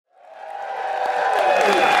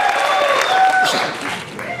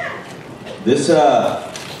This, here's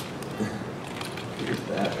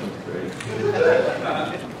that, that's great.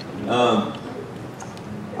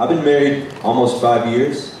 I've been married almost 5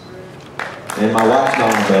 years, and my wife's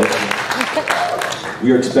not on the boat.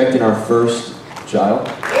 We are expecting our first child.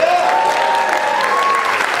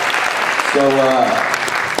 So,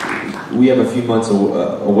 we have a few months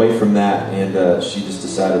away from that, and she just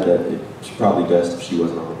decided that it's probably best if she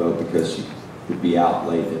wasn't on the boat because she would be out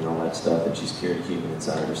late and all that stuff, and she's carrying a human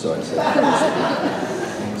inside her, so I said.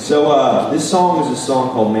 So this song is a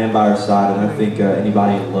song called Man by Her Side, and I think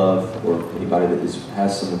anybody in love or anybody that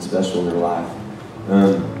has someone special in their life,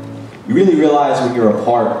 you really realize when you're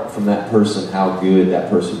apart from that person how good that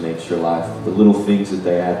person makes your life, the little things that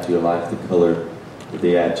they add to your life, the color that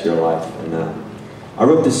they add to your life. And I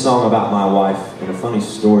wrote this song about my wife, and a funny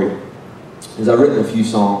story is I've written a few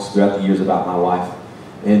songs throughout the years about my wife,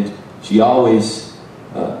 and she always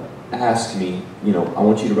asks me, you know, I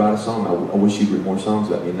want you to write a song. I wish you'd write more songs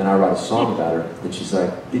about me. And then I write a song about her, and she's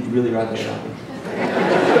like, did you really write that about me?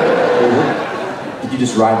 Did you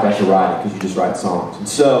just write that to write it because you just write songs? And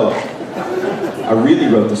so I really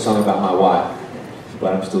wrote this song about my wife,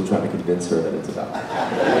 but I'm still trying to convince her that it's about me.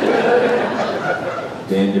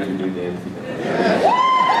 Damned if you do, damned if you don't.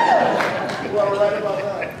 Well, right about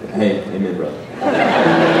that. Hey, amen, brother.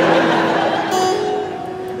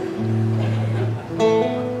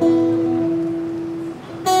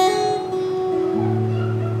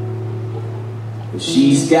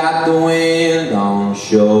 She's got the wind on her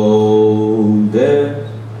shoulders.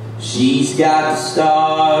 She's got the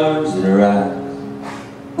stars in her eyes.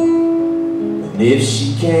 And if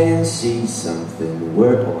she can see something,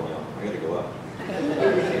 word on y'all. I gotta go up.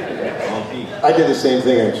 I did the same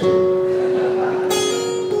thing, actually.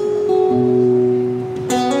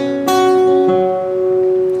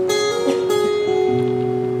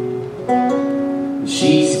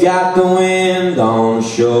 She's got the wind on her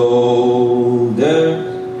shoulders.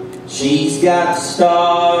 She's got the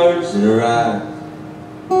stars in her eyes.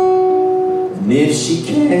 And if she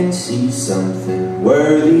can see something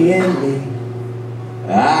worthy in me,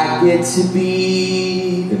 I get to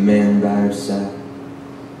be the man by her side.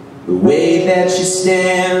 The way that she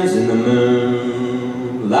stands in the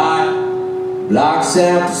moonlight, blocks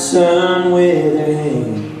out the sun with her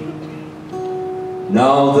hand. And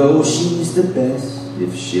although she's the best,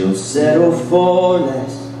 if she'll settle for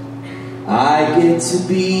less, I get to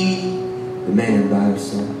be the man by her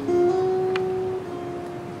side.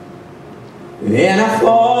 And I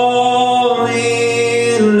fall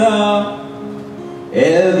in love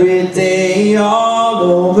every day all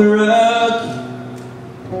over again.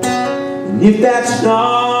 And if that's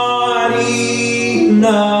not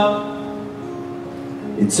enough,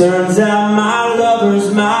 it turns out my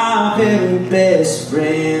lover's my very best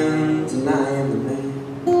friend, and I am the man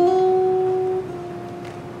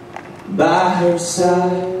by her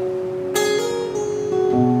side.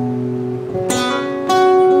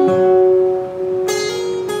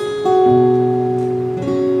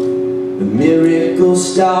 The miracle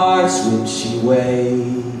starts when she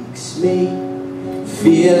wakes me,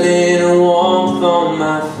 feeling a warmth on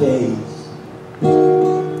my face.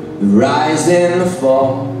 The rise and the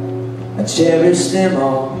fall, I cherish them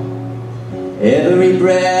all. Every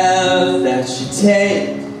breath that she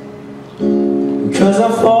takes, because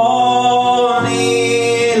I fall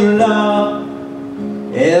in love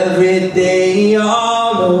every day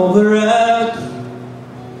all over again.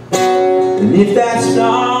 And if that's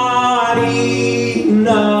not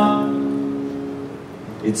enough,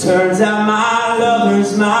 it turns out my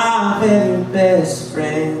lover's my very best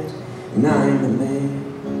friend, and I'm the man.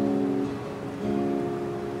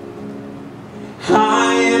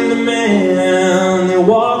 I am the man that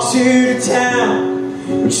walks her to town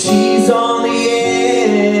when she's on the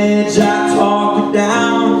edge. I talk her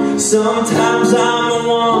down. Sometimes I'm the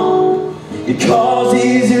one that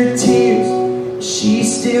causes her tears. She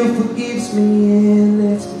still forgives me and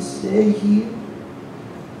lets me stay here.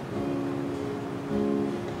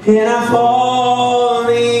 And I fall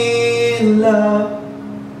in love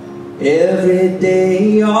every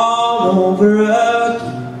day all over again.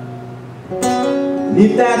 And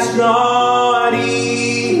if that's not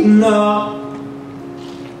enough,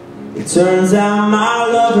 it turns out my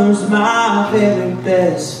lover's my very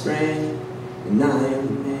best friend, and I am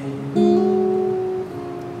the man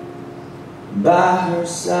by her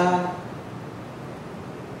side.